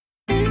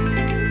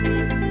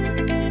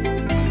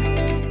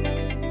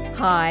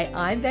Hi,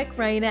 I'm Beck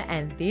Rayner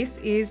and this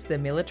is the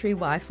Military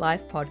Wife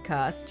Life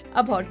Podcast,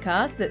 a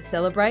podcast that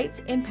celebrates,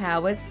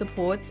 empowers,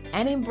 supports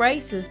and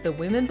embraces the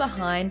women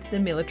behind the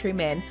military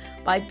men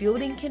by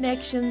building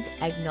connections,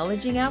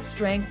 acknowledging our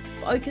strength,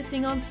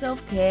 focusing on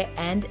self-care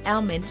and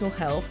our mental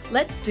health.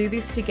 Let's do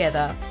this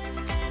together.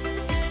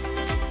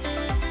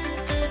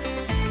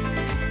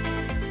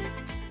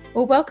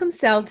 Well, welcome,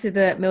 Sal, to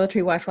the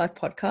Military Wife Life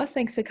Podcast.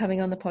 Thanks for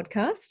coming on the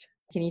podcast.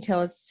 Can you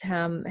tell us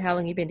how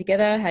long you've been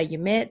together, how you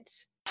met?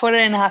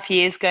 14.5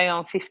 years, going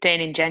on 15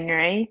 in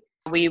January.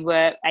 We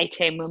were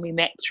 18 when we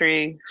met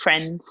through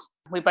friends.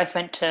 We both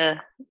went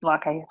to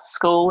a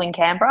school in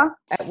Canberra.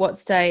 At what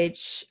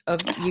stage of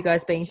you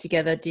guys being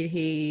together did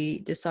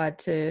he decide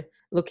to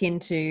look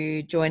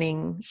into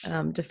joining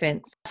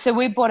Defence? So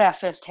we bought our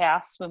first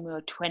house when we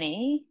were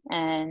 20,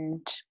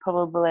 and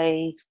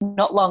probably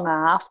not long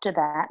after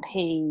that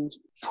he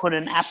put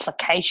an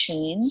application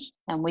in,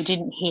 and we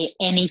didn't hear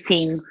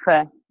anything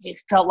for, it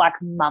felt like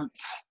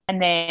months.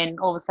 And then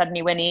all of a sudden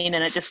he went in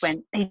and it just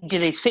went, he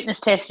did his fitness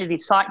test, did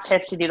his psych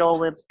test, he did all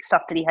the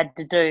stuff that he had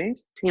to do.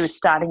 He was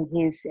starting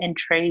his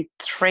entry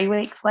 2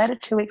 weeks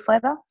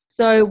later.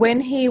 So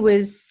when he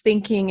was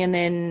thinking and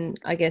then,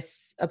 I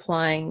guess,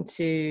 applying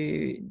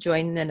to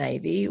join the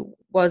Navy,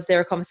 was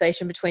there a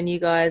conversation between you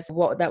guys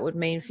what that would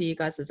mean for you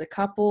guys as a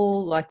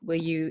couple? Like, were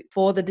you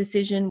for the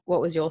decision?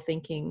 What was your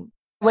thinking?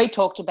 We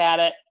talked about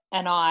it,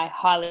 and I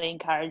highly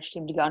encouraged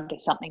him to go and do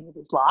something with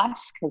his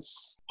life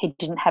because he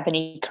didn't have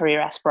any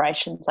career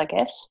aspirations, I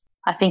guess.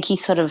 I think he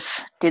sort of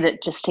did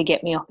it just to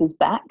get me off his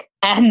back.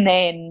 And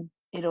then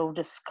it all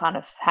just kind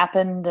of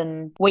happened,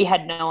 and we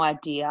had no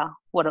idea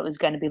what it was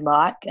going to be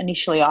like.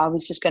 Initially, I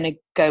was just going to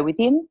go with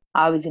him.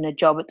 I was in a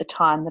job at the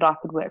time that I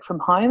could work from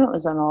home. It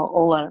was an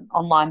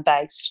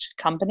online-based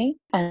company.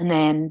 And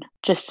then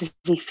just as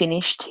he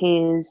finished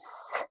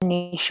his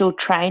initial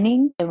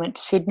training, he went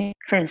to Sydney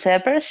from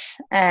Cerberus,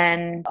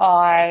 and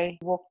I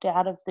walked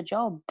out of the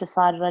job,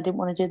 decided I didn't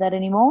want to do that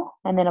anymore,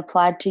 and then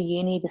applied to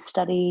uni to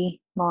study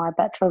my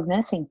Bachelor of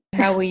Nursing.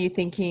 How were you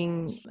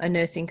thinking a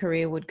nursing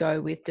career would go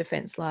with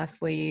Defence Life?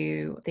 Were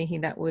you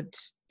thinking that would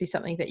be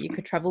something that you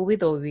could travel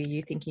with, or were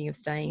you thinking of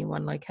staying in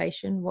one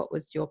location? What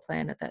was your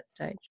plan at that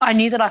stage? I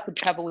knew that I could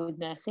travel with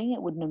nursing.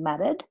 It wouldn't have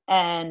mattered.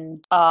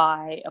 And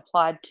I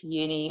applied to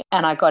uni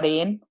and I got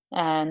in.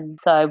 And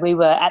so we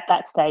were at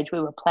that stage, we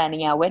were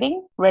planning our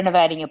wedding,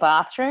 renovating a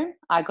bathroom.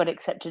 I got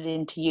accepted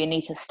into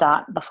uni to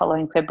start the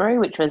following February,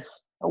 which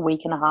was a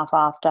week and a half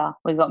after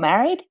we got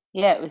married.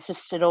 Yeah,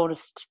 it all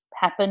just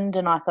happened,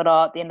 and I thought,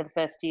 at the end of the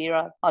first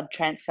year I'd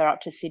transfer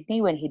up to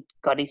Sydney when he'd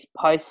got his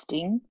first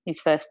posting,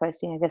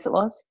 I guess it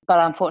was. But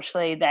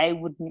unfortunately they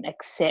wouldn't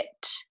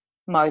accept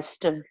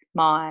most of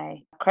my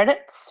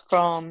credits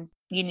from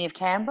Uni of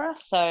Canberra,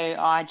 so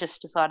I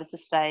just decided to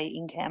stay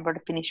in Canberra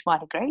to finish my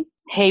degree.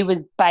 He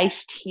was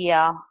based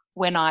here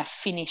when I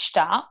finished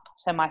up,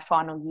 so my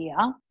final year,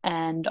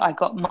 and I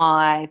got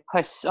my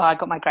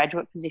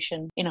graduate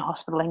position in a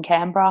hospital in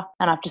Canberra,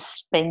 and I've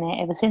just been there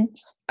ever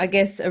since. I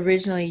guess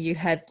originally you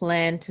had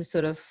planned to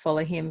sort of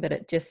follow him, but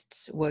it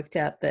just worked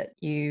out that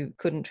you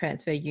couldn't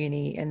transfer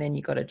uni and then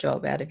you got a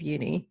job out of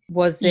uni.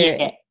 Was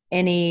there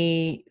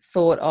any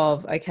thought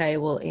of, okay,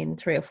 well, in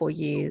 3 or 4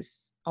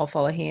 years I'll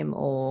follow him,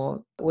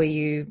 or were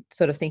you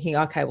sort of thinking,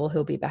 okay, well,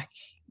 he'll be back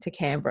to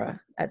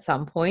Canberra at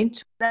some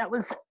point? That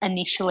was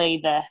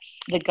initially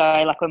the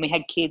go. Like when we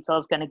had kids, I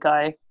was going to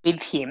go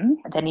with him.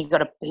 Then he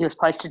was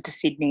posted to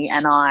Sydney,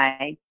 and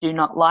I do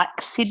not like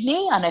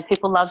Sydney. I know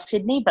people love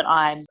Sydney, but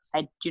I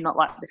do not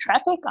like the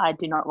traffic. I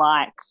do not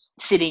like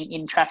sitting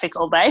in traffic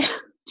all day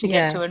to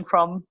get to and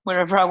from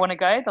wherever I want to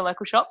go, the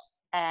local shops.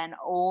 And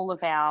all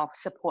of our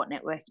support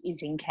network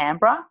is in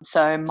Canberra.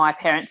 So my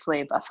parents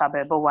live a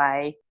suburb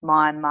away.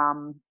 My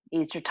mum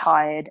is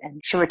retired,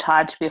 and she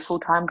retired to be a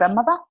full-time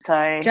grandmother.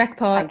 So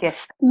jackpot, I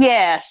guess.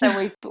 Yeah.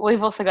 So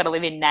we've also got to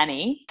live in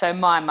nanny. So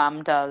my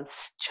mum does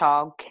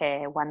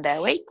childcare 1 day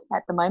a week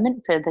at the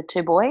moment for the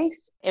 2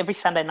 boys. Every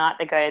Sunday night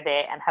they go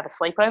there and have a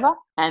sleepover.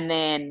 And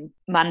then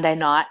Monday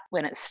night,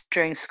 when it's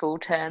during school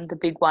term, the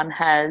big one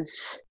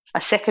has a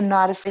second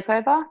night of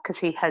sleepover because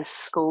he has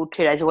school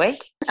 2 days a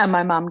week. And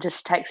my mum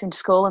just takes him to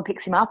school and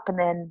picks him up, and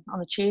then on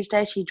the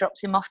Tuesday she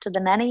drops him off to the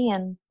nanny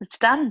and it's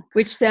done.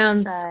 Which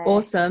sounds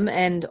awesome,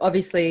 and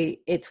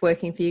obviously it's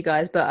working for you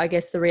guys, but I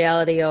guess the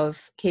reality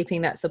of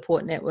keeping that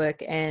support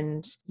network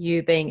and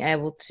you being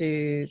able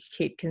to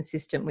keep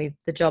consistent with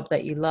the job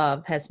that you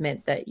love has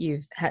meant that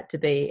you've had to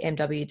be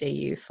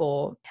MWDU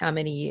for how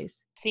many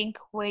years? I think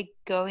we're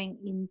going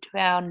into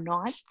our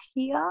 9th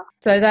year.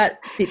 So that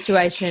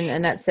situation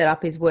and that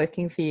setup is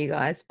working for you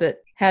guys,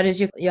 but how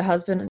does your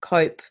husband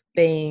cope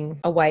being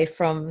away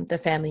from the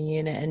family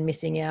unit and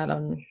missing out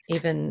on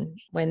even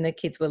when the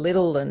kids were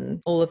little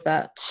and all of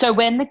that? So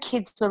when the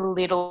kids were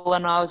little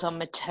and I was on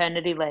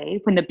maternity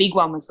leave, when the big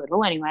one was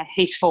little anyway,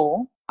 he's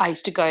 4, I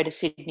used to go to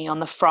Sydney on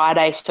the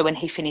Friday. So when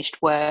he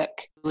finished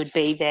work, we would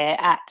be there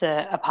at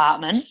the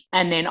apartment,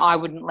 and then I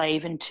wouldn't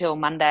leave until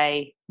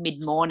Monday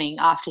mid-morning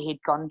after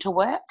he'd gone to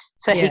work.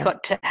 So he Yeah.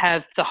 got to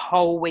have the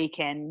whole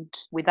weekend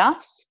with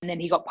us. And then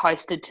he got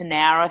posted to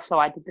Nowra, so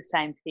I did the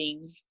same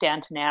thing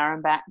down to Nowra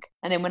and back.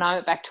 And then when I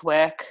went back to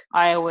work,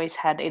 I always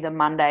had either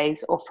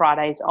Mondays or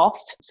Fridays off.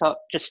 So it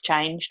just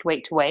changed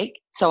week to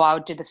week. So I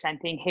would do the same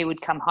thing. He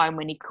would come home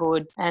when he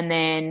could. And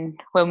then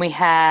when we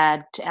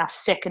had our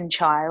second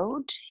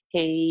child,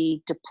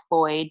 he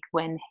deployed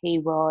when he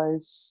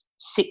was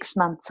 6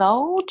 months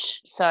old.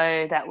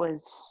 So that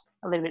was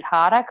a little bit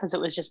harder because it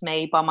was just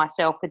me by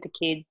myself with the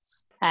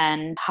kids.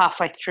 And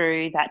halfway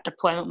through that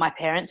deployment, my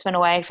parents went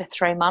away for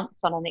 3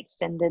 months on an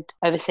extended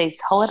overseas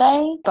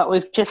holiday. But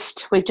we've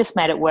just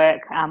made it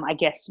work. I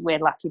guess we're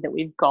lucky that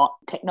we've got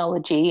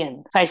technology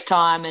and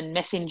FaceTime and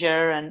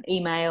Messenger and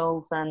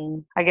emails,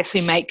 and I guess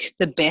we make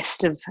the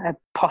best of a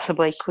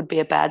possibly could be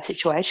a bad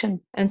situation.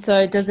 And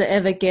so does it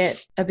ever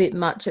get a bit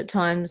much at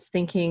times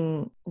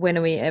thinking, when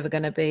are we ever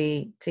going to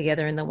be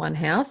together in the one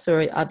house,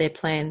 or are there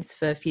plans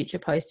for future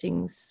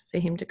postings for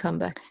him to come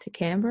back to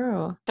Canberra?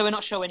 Or so we're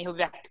not sure when he'll be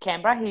back to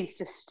Canberra. His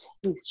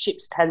ship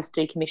has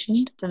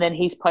decommissioned, and then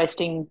he's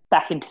posting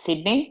back into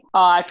Sydney.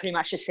 I pretty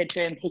much just said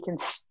to him he can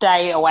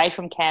stay away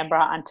from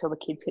Canberra until the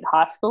kids hit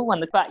high school.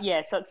 But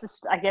yeah, so it's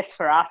just, I guess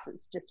for us,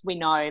 it's just, we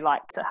know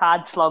like it's a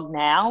hard slog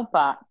now,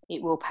 but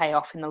it will pay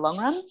off in the long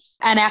run.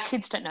 And our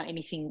kids don't know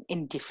anything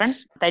indifferent.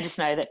 They just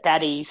know that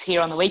Daddy's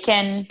here on the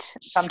weekend.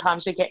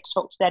 Sometimes we get to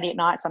talk to Daddy at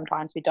night,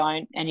 sometimes we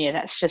don't. And yeah,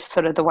 that's just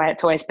sort of the way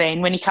it's always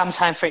been. When he comes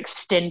home for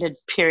extended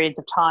periods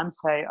of time,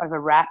 so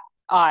over wrap,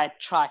 I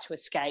try to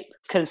escape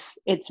because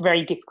it's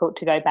very difficult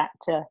to go back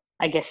to,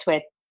 I guess,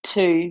 we're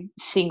two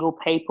single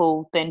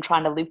people then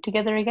trying to live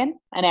together again.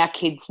 And our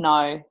kids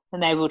know,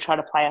 and they will try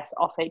to play us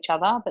off each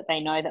other, but they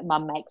know that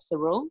Mum makes the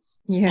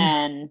rules. Yeah.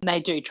 And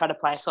they do try to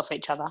play us off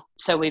each other.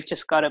 So we've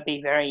just got to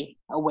be very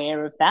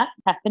aware of that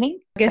happening.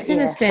 I guess in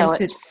a sense,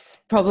 so it's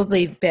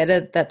probably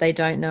better that they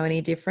don't know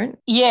any different.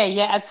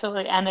 Yeah,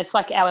 absolutely. And it's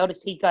like our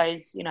eldest, he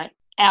goes,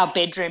 our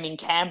bedroom in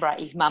Canberra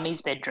is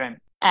Mummy's bedroom.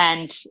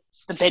 And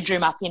the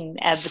bedroom up in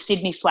the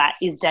Sydney flat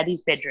is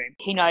Daddy's bedroom.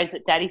 He knows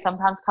that Daddy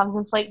sometimes comes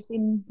and sleeps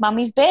in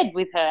Mummy's bed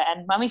with her,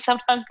 and Mummy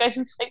sometimes goes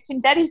and sleeps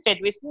in Daddy's bed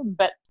with him.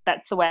 But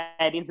that's the way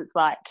it is. It's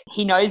like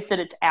he knows that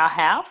it's our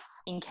house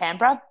in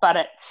Canberra,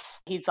 but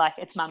he's like,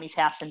 it's Mummy's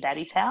house and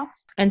Daddy's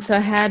house. And so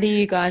how do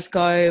you guys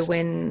go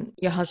when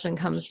your husband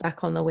comes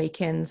back on the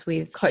weekends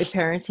with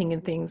co-parenting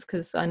and things?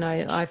 Because I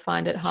know I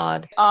find it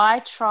hard. I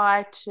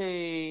try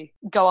to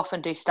go off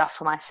and do stuff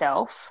for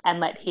myself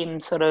and let him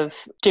sort of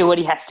do what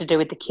he has to do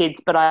with the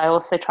kids, but I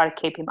also try to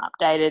keep him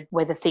updated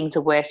whether things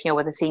are working or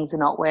whether things are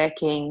not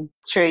working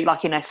through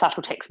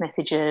subtle text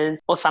messages,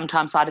 or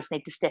sometimes I just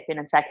need to step in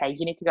and say, okay,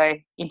 you need to go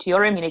into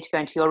your room, you need to go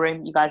into your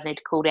room, you guys need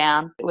to cool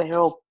down. We're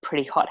all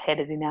pretty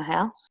hot-headed in our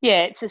house.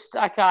 Yeah, it's just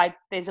like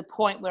there's a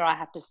point where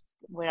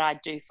I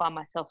do find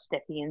myself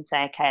stepping in and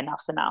saying, okay,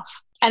 enough's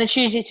enough. And it's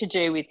usually to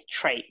do with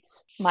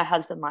treats. My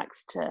husband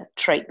likes to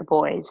treat the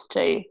boys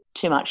to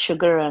too much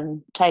sugar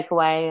and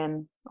takeaway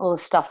and all the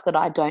stuff that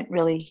I don't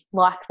really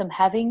like them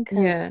having,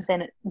 because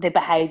then their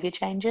behaviour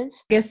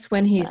changes. I guess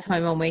when he's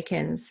home on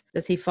weekends,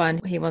 does he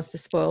find he wants to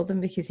spoil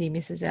them because he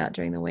misses out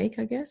during the week,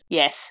 I guess?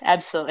 Yes,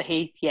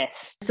 absolutely.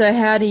 Yes. So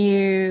how do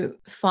you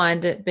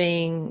find it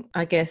being,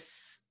 I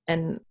guess,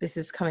 and this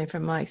is coming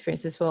from my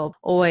experience as well,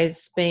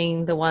 always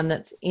being the one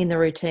that's in the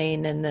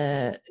routine and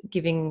the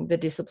giving the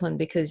discipline,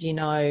 because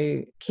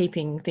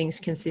keeping things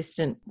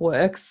consistent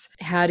works.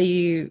 How do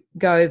you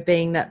go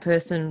being that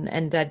person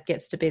and Dad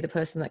gets to be the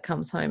person that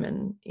comes home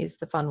and is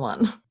the fun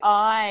one?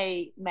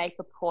 I make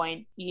a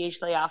point,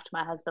 usually after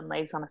my husband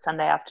leaves on a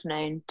Sunday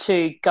afternoon,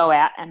 to go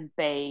out and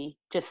be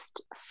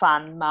just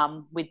fun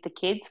mum with the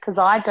kids, because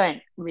I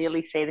don't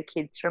really see the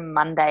kids from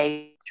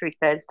Monday through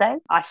Thursday.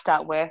 I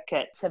start work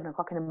at 7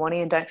 o'clock in the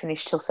morning and don't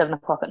finish till 7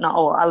 o'clock at night,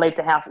 or I leave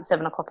the house at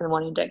 7 o'clock in the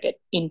morning and don't get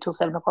in till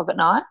 7 o'clock at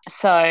night.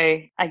 So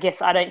I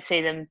guess I don't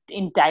see them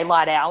in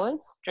daylight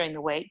hours during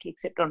the week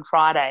except on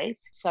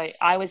Fridays. So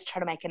I always try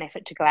to make an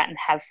effort to go out and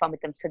have fun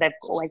with them, so they've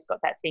always got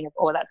that thing of,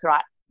 oh, that's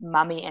right,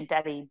 Mummy and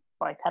Daddy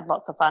both had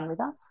lots of fun with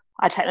us.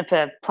 I take them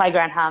for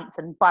playground hunts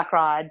and bike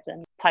rides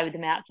and play with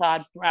them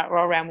outside,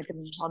 roll around with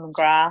them on the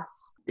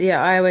grass.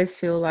 Yeah, I always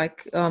feel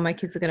like, my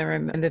kids are going to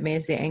remember me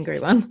as the angry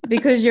one.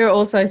 Because you're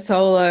also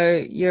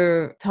solo,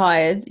 you're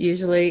tired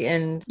usually,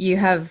 and you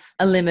have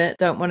a limit,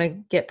 don't want to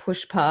get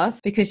pushed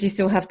past, because you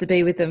still have to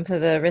be with them for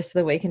the rest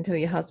of the week until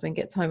your husband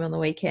gets home on the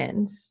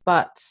weekend.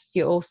 But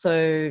you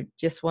also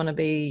just want to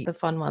be the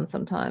fun one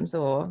sometimes,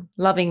 or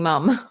loving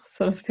mum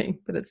sort of thing.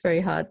 But it's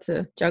very hard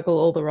to juggle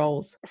all the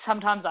roles.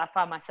 Sometimes I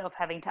find myself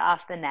having to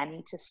ask the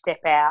nanny to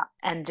step out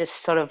and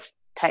just sort of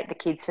take the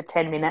kids for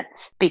 10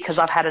 minutes because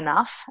I've had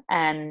enough.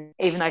 And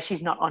even though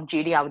she's not on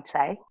duty, I would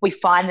say, we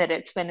find that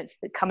it's when it's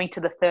coming to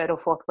the third or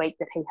fourth week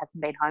that he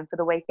hasn't been home for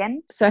the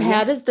weekend. So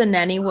how does the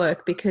nanny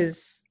work?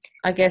 Because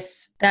I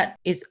guess that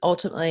is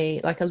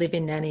ultimately, like, a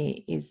live-in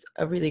nanny is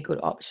a really good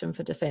option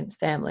for defence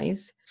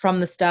families from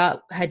the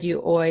start, had you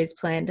always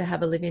planned to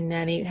have a live-in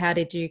nanny? How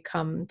did you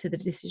come to the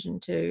decision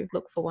to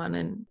look for one?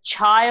 And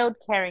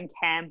childcare in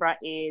Canberra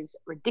is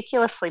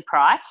ridiculously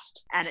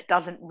priced and it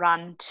doesn't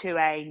run to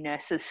a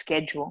nurse's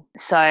schedule.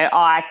 So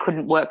I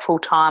couldn't work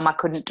full-time. I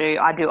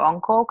do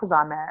on-call because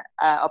I'm a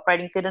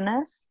operating theatre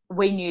nurse.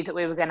 We knew that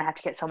we were going to have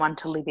to get someone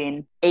to live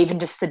in, even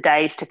just the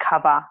days to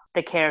cover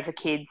the care of the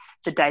kids,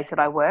 the days that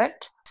I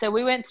worked. So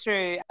we went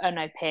through an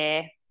au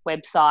pair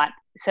website.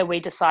 So we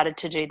decided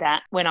to do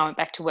that when I went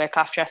back to work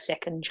after our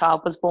second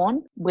child was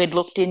born. We'd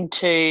looked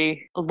into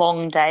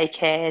long day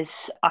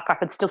cares. Like I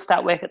could still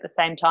start work at the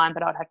same time,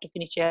 but I'd have to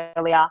finish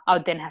earlier. I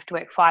would then have to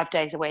work 5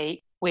 days a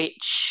week,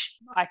 which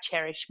I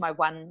cherish my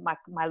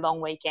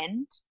long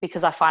weekend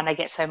because I find I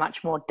get so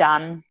much more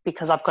done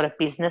because I've got a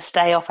business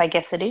day off, I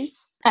guess it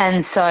is.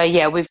 And so,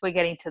 yeah, we're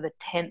getting to the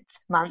 10th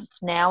month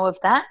now of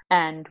that,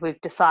 and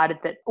we've decided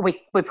that we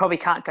probably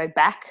can't go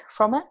back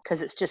from it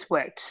because it's just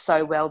worked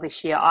so well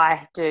this year.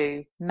 I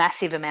do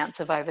massive amounts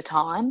of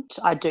overtime.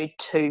 I do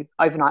 2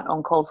 overnight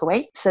on-calls a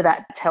week, so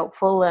that's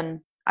helpful. And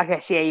I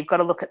guess, yeah, you've got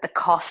to look at the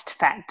cost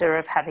factor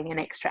of having an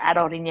extra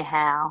adult in your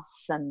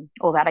house and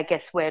all that. I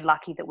guess we're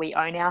lucky that we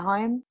own our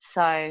home,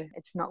 so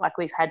it's not like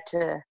we've had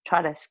to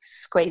try to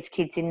squeeze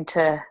kids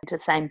into the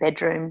same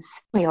bedrooms.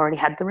 We already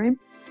had the room.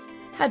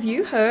 Have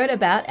you heard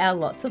about our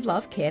Lots of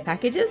Love care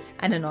packages?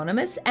 An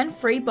anonymous and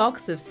free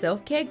box of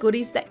self-care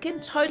goodies that can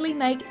totally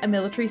make a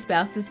military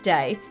spouse's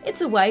day.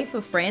 It's a way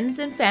for friends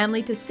and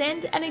family to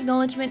send an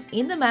acknowledgement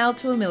in the mail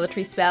to a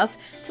military spouse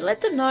to let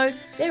them know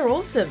they're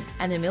awesome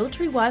and the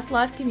Military Wife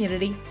Life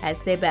community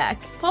has their back.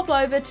 Pop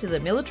over to the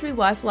Military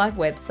Wife Life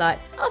website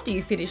after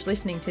you finish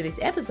listening to this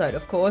episode,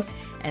 of course,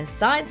 and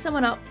sign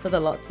someone up for the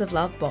Lots of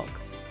Love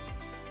box.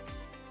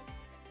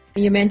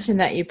 You mentioned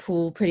that you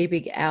pull pretty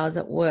big hours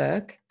at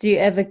work. Do you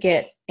ever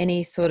get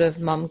any sort of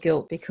mum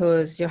guilt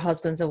because your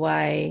husband's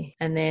away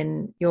and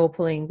then you're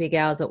pulling big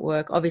hours at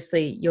work?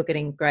 Obviously, you're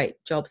getting great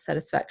job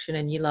satisfaction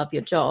and you love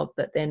your job,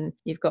 but then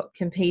you've got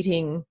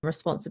competing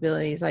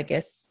responsibilities, I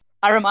guess.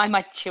 I remind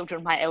my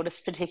children, my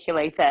eldest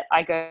particularly, that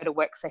I go to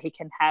work so he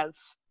can have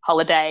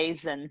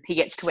holidays and he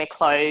gets to wear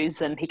clothes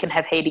and he can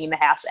have heating in the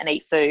house and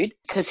eat food,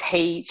 because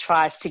he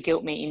tries to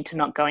guilt me into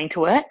not going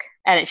to work.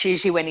 And it's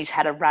usually when he's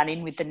had a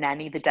run-in with the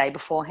nanny the day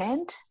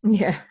beforehand.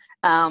 Yeah.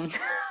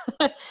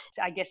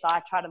 I guess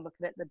I try to look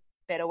at it the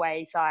better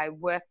ways. I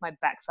work my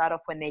backside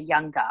off when they're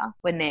younger.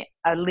 When they're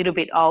a little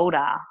bit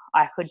older,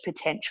 I could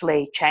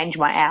potentially change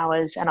my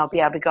hours and I'll be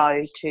able to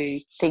go to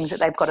things that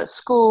they've got at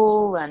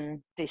school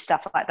and do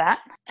stuff like that.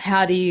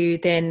 How do you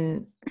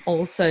then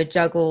also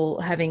juggle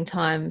having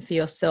time for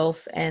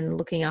yourself and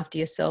looking after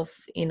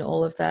yourself in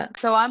all of that?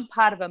 So I'm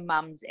part of a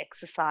mum's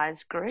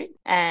exercise group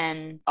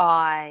and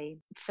I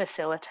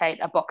facilitate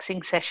a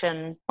boxing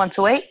session once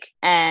a week,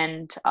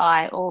 and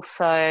I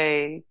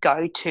also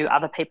go to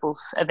other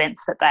people's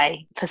events that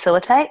they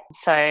facilitate.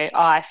 So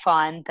I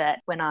find that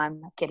when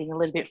I'm getting a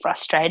little bit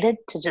frustrated,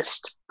 to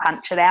just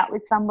punch it out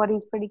with somebody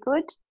is pretty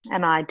good.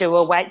 And I do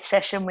a weight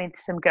session with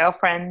some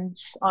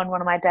girlfriends on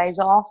one of my days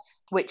off,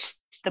 which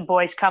the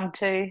boys come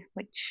to,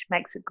 which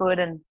makes it good,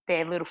 and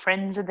their little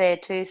friends are there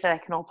too, so they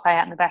can all play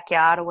out in the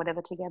backyard or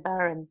whatever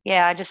together. And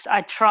yeah,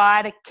 I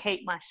try to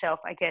keep myself,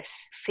 I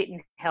guess, fit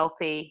and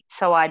healthy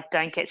so I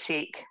don't get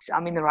sick.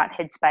 I'm in the right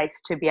headspace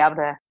to be able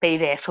to be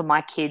there for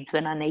my kids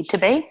when I need to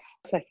be.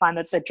 So I find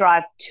that the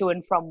drive to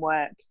and from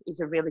work is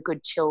a really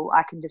good chill.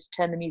 I can just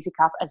turn the music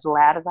up as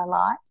loud as I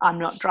like. I'm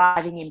not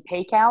driving in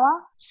peak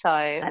hour,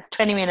 so that's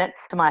 20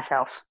 minutes to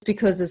myself.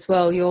 Because as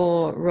well,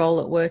 your role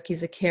at work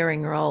is a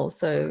caring role,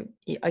 so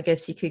I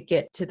guess you could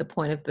get to the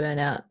point of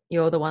burnout.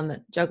 You're the one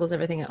that juggles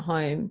everything at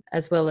home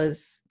as well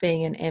as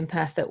being an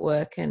empath at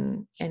work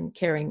and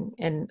caring,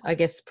 and I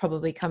guess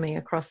probably coming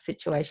across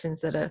situations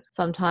that are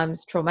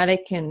sometimes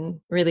traumatic and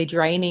really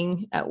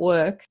draining at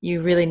work.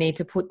 You really need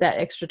to put that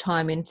extra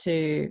time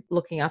into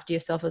looking after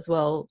yourself as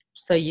well,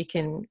 so you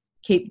can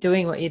keep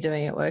doing what you're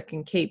doing at work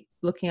and keep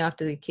looking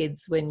after the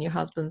kids when your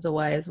husband's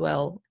away as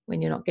well,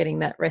 when you're not getting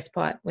that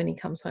respite when he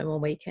comes home on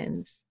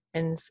weekends.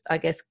 And I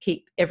guess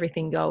keep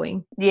everything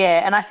going.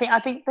 Yeah, and I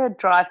think the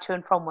drive to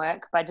and from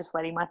work, by just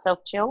letting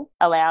myself chill,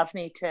 allows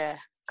me to,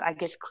 I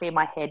guess, clear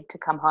my head to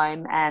come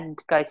home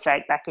and go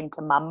straight back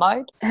into mum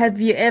mode.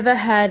 Have you ever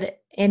had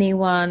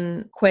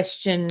anyone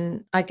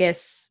question, I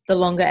guess, the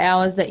longer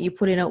hours that you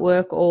put in at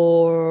work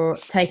or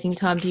taking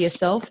time to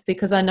yourself?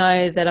 Because I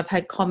know that I've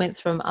had comments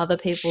from other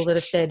people that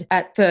have said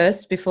at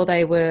first, before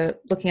they were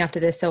looking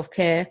after their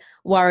self-care,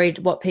 worried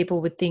what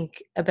people would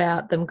think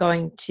about them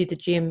going to the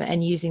gym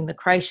and using the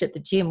creche at the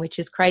gym, which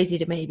is crazy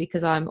to me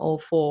because I'm all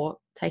for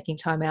taking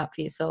time out for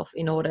yourself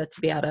in order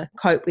to be able to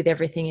cope with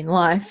everything in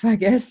life, I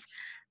guess.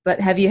 But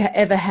have you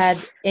ever had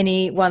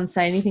anyone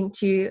say anything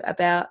to you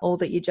about all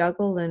that you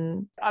juggle?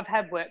 And I've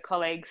had work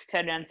colleagues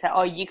turn around and say,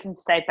 oh, you can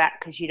stay back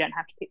because you don't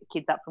have to pick the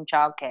kids up from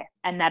childcare.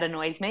 And that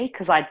annoys me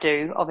because I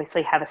do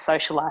obviously have a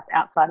social life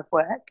outside of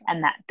work,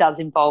 and that does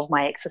involve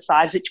my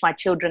exercise, which my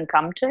children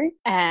come to.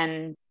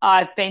 And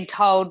I've been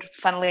told,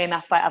 funnily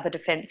enough, by other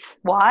defence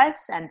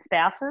wives and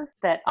spouses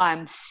that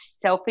I'm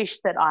selfish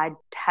that I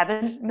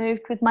haven't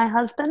moved with my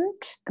husband,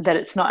 that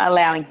it's not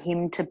allowing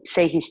him to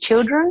see his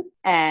children.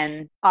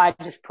 And I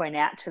just point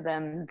out to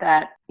them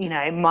that, you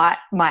know,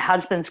 my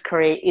husband's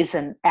career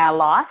isn't our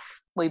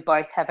life. We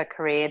both have a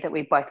career that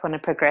we both want to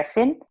progress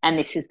in, and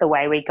this is the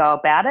way we go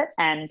about it.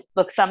 And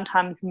look,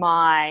 sometimes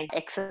my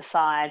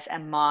exercise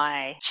and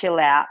my chill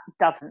out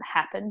doesn't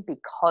happen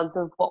because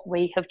of what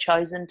we have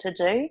chosen to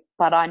do.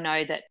 But I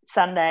know that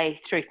Sunday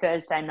through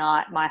Thursday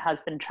night, my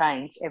husband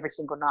trains every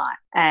single night.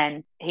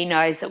 And he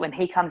knows that when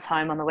he comes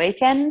home on the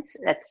weekends,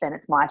 then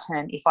it's my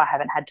turn if I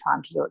haven't had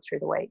time to do it through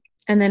the week.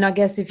 And then I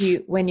guess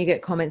when you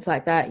get comments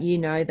like that, you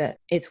know that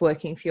it's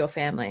working for your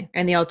family.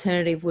 And the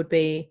alternative would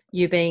be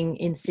you being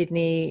in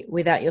Sydney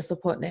without your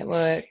support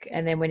network.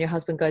 And then when your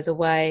husband goes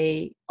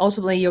away,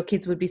 ultimately your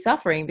kids would be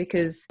suffering,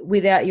 because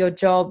without your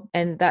job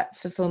and that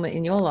fulfillment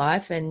in your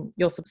life and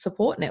your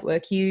support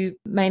network, you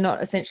may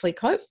not essentially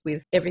cope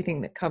with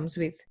everything that comes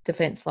with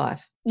defence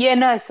life. Yeah,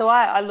 no, so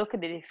I look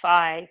at it, if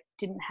I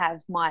didn't have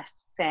my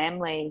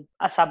family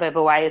a suburb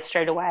away, a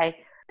street away,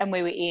 and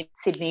we were in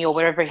Sydney or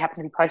wherever he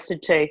happened to be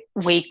posted to,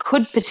 we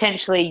could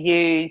potentially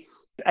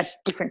use a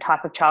different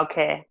type of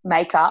childcare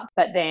makeup.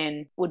 But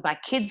then would my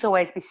kids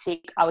always be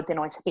sick? I would then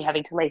always be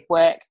having to leave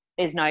work.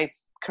 There's no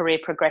career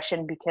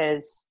progression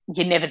because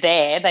you're never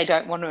there. They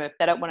don't want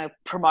to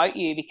promote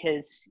you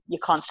because you're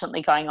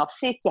constantly going off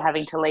sick. You're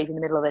having to leave in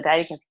the middle of the day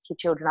to pick your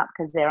children up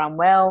because they're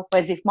unwell.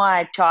 Whereas if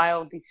my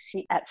child is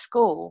sick at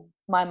school,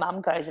 my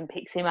mum goes and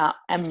picks him up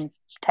and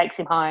takes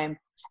him home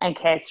and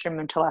cares for him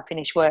until I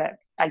finish work.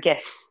 I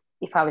guess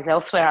if I was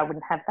elsewhere, I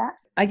wouldn't have that.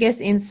 I guess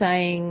in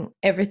saying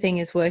everything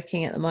is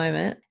working at the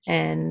moment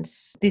and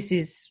this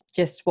is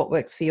just what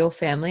works for your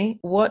family,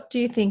 what do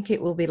you think it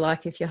will be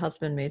like if your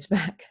husband moves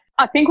back?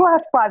 I think we'll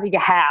have to buy a bigger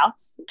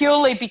house,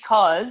 purely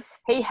because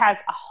he has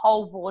a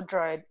whole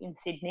wardrobe in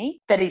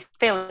Sydney that is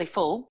fairly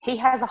full. He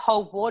has a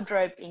whole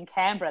wardrobe in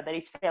Canberra that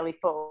is fairly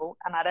full,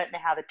 and I don't know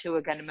how the two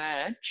are going to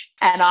merge.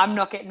 And I'm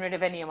not getting rid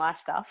of any of my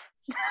stuff.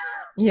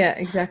 Yeah,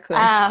 exactly.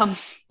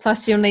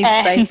 Plus you'll need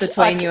space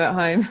between you at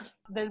home.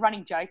 The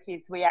running joke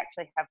is we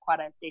actually have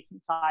quite a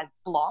decent sized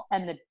block,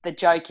 and the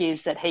joke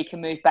is that he can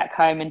move back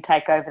home and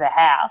take over the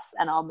house,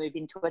 and I'll move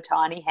into a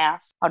tiny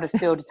house. I'll just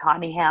build a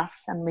tiny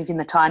house and live in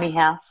the tiny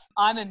house.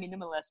 I'm a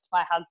minimalist.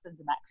 My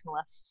husband's a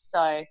maximalist.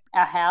 So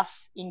our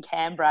house in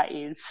Canberra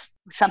is,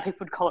 some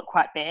people would call it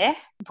quite bare.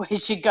 We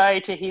should go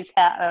to his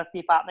house,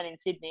 the apartment in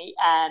Sydney,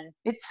 and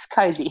it's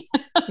cozy.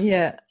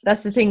 Yeah,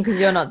 that's the thing, because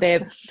you're not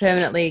there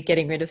permanently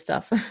getting rid of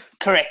stuff.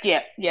 Correct,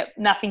 yep.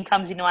 Nothing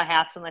comes into my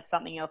house unless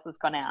something else has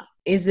gone out.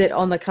 Is it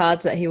on the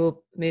cards that he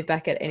will move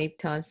back at any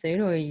time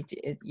soon, or you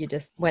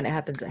just, when it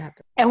happens, it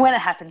happens? And when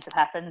it happens, it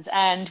happens,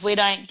 and we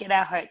don't get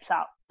our hopes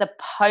up. The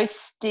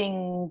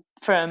posting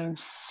from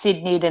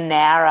Sydney to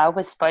Nowra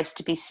was supposed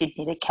to be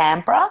Sydney to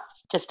Canberra,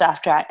 just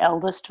after our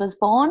eldest was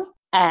born.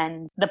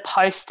 And the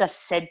poster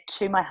said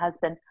to my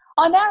husband,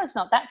 "Oh, Nowra's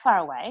not that far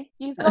away.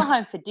 You can go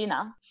home for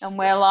dinner." And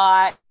we're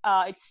like,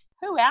 it's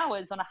 2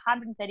 hours on a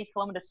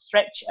 130-kilometre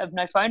stretch of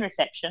no phone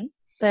reception.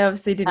 They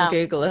obviously didn't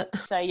Google it.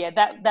 So, yeah,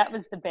 that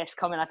was the best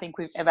comment I think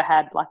we've ever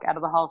had, like, out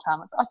of the whole time.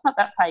 It's not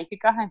that far. You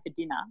could go home for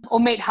dinner. Or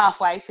meet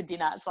halfway for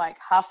dinner. It's like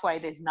halfway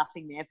there's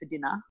nothing there for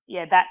dinner.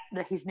 Yeah,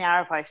 his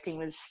Nowra posting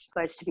was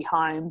supposed to be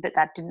home, but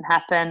that didn't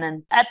happen.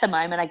 And at the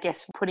moment, I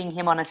guess putting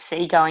him on a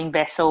seagoing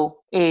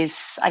vessel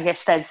is, I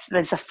guess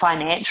there's a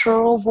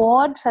financial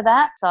reward for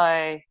that. So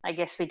I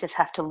guess we just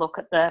have to look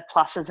at the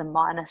pluses and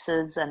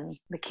minuses, and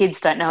the kids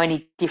don't know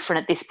any different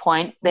at this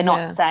point. They're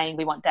not saying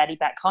we want daddy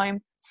back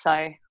home.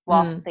 So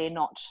whilst they're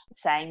not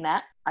saying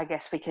that, I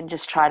guess we can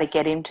just try to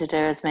get him to do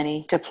as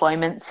many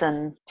deployments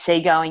and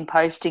seagoing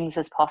postings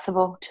as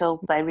possible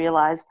till they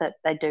realise that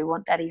they do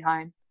want daddy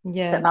home.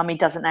 Yeah. That mummy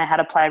doesn't know how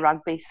to play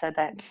rugby, so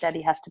that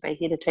daddy has to be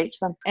here to teach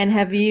them. And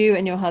have you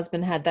and your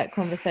husband had that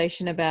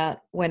conversation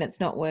about when it's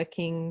not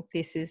working,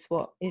 this is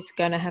what is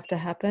going to have to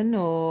happen,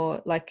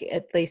 or like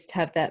at least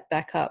have that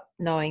backup,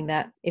 knowing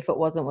that if it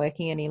wasn't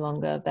working any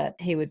longer, that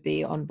he would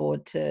be on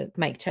board to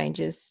make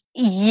changes?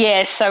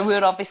 Yeah, so we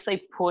would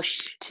obviously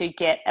push to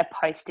get a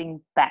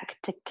posting back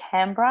to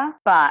Canberra.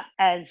 But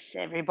as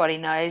everybody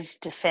knows,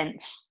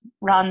 Defence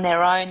run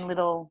their own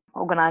little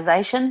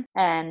organisation,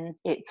 and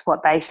it's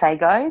what they say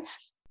goes.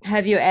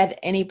 Have you at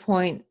any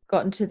point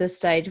gotten to the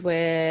stage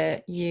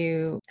where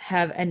you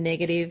have a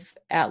negative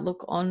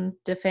outlook on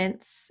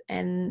Defence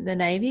and the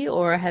Navy,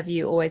 or have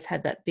you always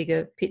had that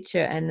bigger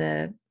picture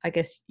and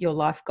your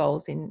life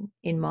goals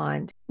in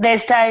mind?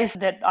 There's days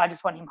that I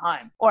just want him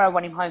home, or I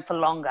want him home for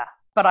longer.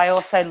 But I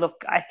also in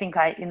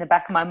the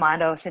back of my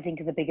mind, I also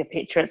think of the bigger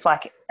picture. It's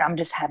like I'm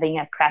just having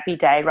a crappy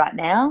day right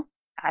now.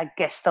 I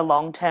guess the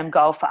long-term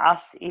goal for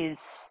us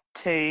is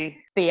to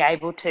be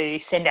able to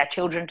send our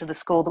children to the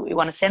school that we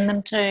want to send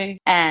them to,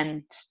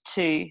 and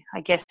to,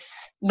 I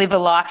guess, live a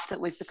life that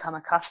we've become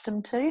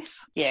accustomed to.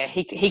 Yeah,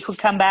 he could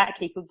come back,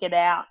 he could get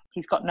out.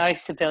 He's got no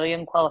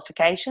civilian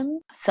qualifications.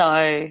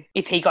 So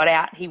if he got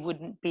out, he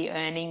wouldn't be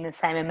earning the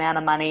same amount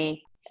of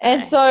money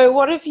And so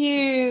what have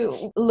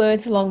you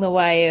learnt along the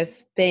way of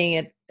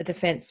being a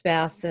defence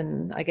spouse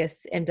and I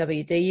guess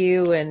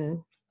MWDU and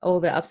all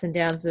the ups and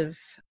downs of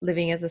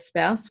living as a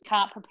spouse?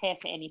 Can't prepare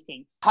for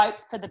anything. Hope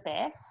for the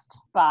best,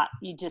 but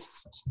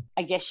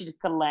I guess you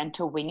just got to learn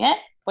to wing it.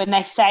 When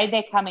they say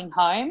they're coming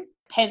home,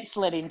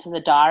 pencil it into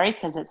the diary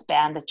because it's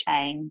bound to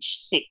change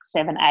 6,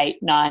 7, 8,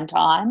 9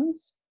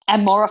 times.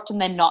 And more often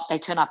than not, they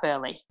turn up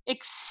early,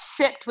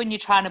 except when you're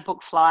trying to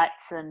book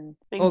flights and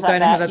things like that. Or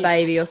going to have a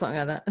baby or something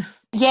like that.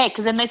 Yeah,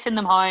 because then they send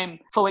them home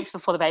 4 weeks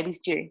before the baby's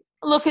due.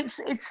 Look,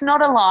 it's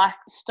not a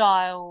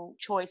lifestyle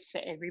choice for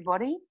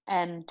everybody,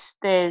 and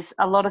there's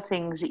a lot of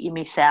things that you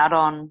miss out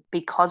on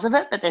because of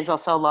it, but there's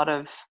also a lot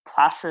of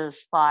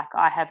pluses. Like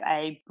I have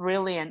a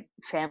brilliant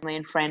family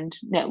and friend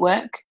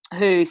network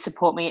who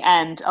support me,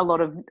 and a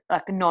lot of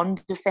like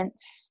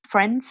non-defence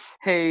friends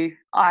who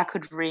I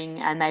could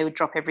ring and they would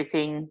drop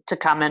everything to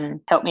come and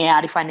help me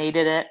out if I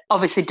needed it.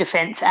 Obviously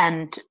defence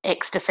and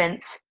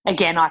ex-defence,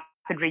 again, I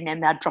could ring them,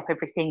 they'd drop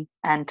everything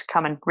and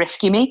come and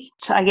rescue me.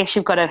 So I guess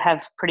you've got to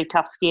have pretty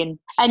tough skin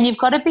and you've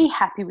got to be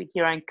happy with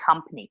your own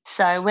company.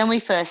 So when we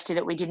first did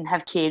it, we didn't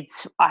have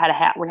kids.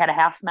 We had a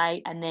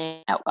housemate, and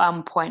then at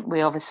one point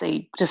we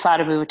obviously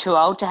decided we were too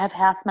old to have a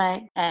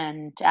housemate,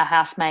 and our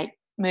housemate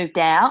moved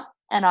out.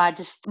 And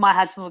my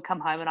husband would come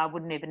home and I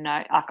wouldn't even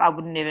know, I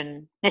wouldn't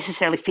even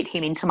necessarily fit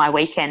him into my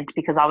weekend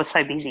because I was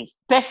so busy.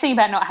 Best thing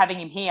about not having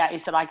him here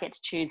is that I get to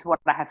choose what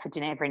I have for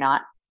dinner every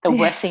night. The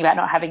worst thing about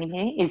not having him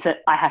here is that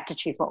I have to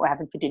choose what we're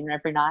having for dinner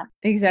every night.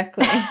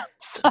 Exactly.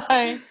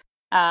 So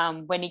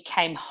when he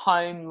came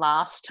home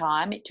last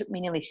time, it took me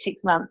nearly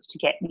 6 months to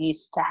get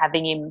used to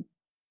having him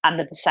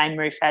under the same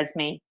roof as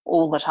me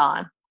all the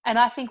time. And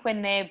I think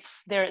when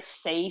they're at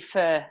sea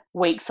for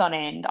weeks on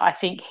end, I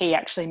think he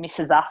actually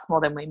misses us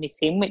more than we miss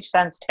him, which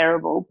sounds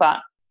terrible, but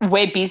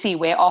we're busy,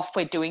 we're off,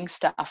 we're doing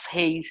stuff.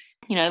 He's,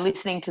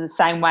 listening to the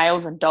same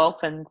whales and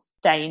dolphins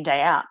day in,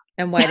 day out.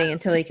 And waiting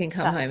until he can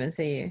come home and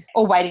see you.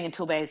 Or waiting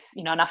until there's,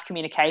 enough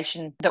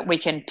communication that we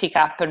can pick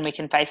up and we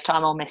can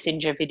FaceTime or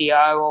Messenger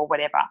video or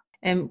whatever.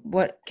 And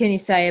what can you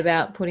say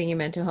about putting your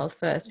mental health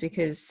first?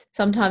 Because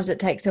sometimes it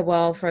takes a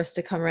while for us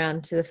to come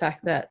around to the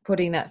fact that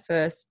putting that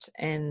first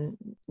and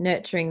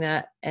nurturing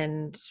that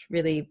and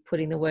really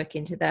putting the work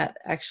into that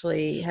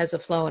actually has a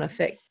flow-on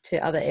effect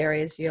to other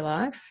areas of your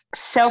life.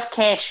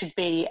 Self-care should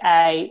be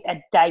a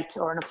date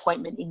or an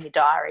appointment in your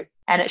diary,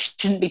 and it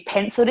shouldn't be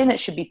penciled in, it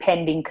should be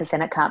pending because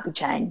then it can't be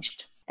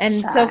changed. And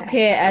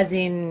self-care as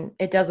in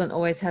it doesn't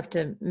always have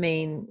to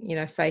mean,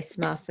 face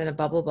masks and a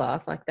bubble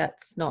bath. Like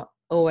that's not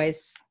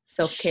always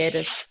self-care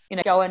to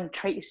go and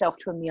treat yourself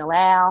to a meal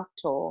out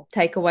or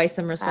take away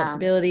some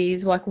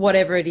responsibilities, like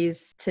whatever it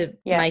is to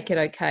make it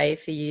okay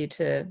for you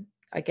to,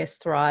 I guess,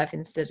 thrive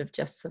instead of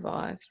just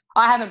survive.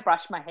 I haven't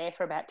brushed my hair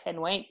for about 10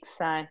 weeks,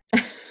 so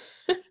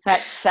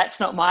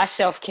that's not my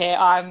self-care.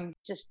 I'm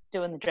just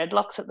doing the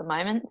dreadlocks at the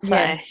moment. So.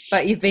 Yeah,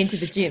 but you've been to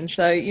the gym,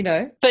 so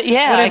But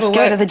yeah, I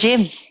go to the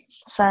gym,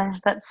 so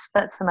that's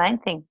the main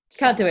thing.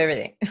 Can't do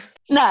everything.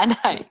 No.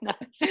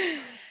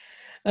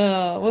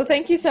 Oh, well,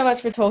 thank you so much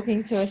for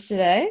talking to us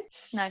today.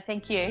 No,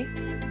 thank you.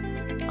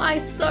 I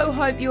so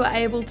hope you are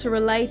able to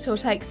relate or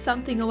take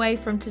something away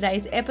from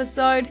today's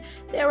episode.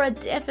 There are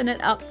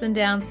definite ups and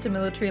downs to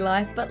military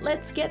life, but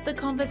let's get the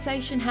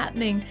conversation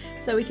happening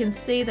so we can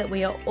see that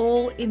we are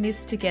all in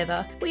this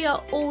together. We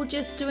are all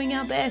just doing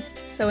our best.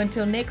 So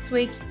until next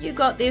week, you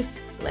got this.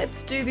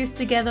 Let's do this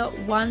together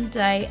one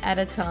day at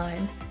a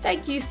time.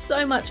 Thank you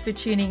so much for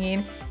tuning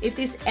in. If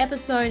this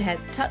episode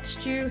has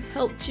touched you,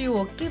 helped you,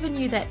 or given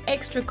you that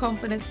extra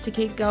confidence to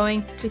keep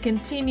going, to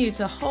continue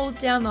to hold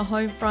down the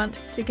home front,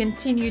 to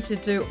continue to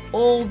do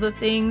all the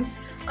things,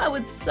 I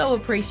would so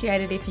appreciate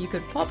it if you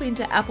could pop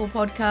into Apple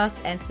Podcasts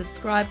and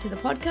subscribe to the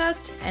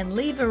podcast and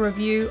leave a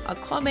review, a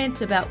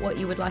comment about what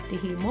you would like to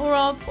hear more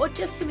of, or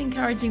just some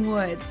encouraging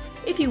words.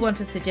 If you want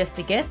to suggest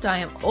a guest, I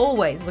am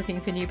always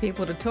looking for new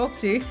people to talk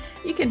to.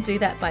 You can do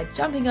that by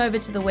jumping over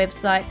to the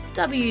website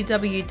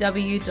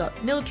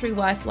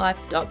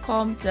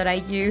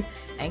www.militaryWifeLife.com.au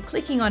and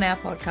clicking on our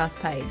podcast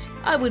page.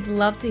 I would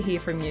love to hear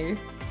from you.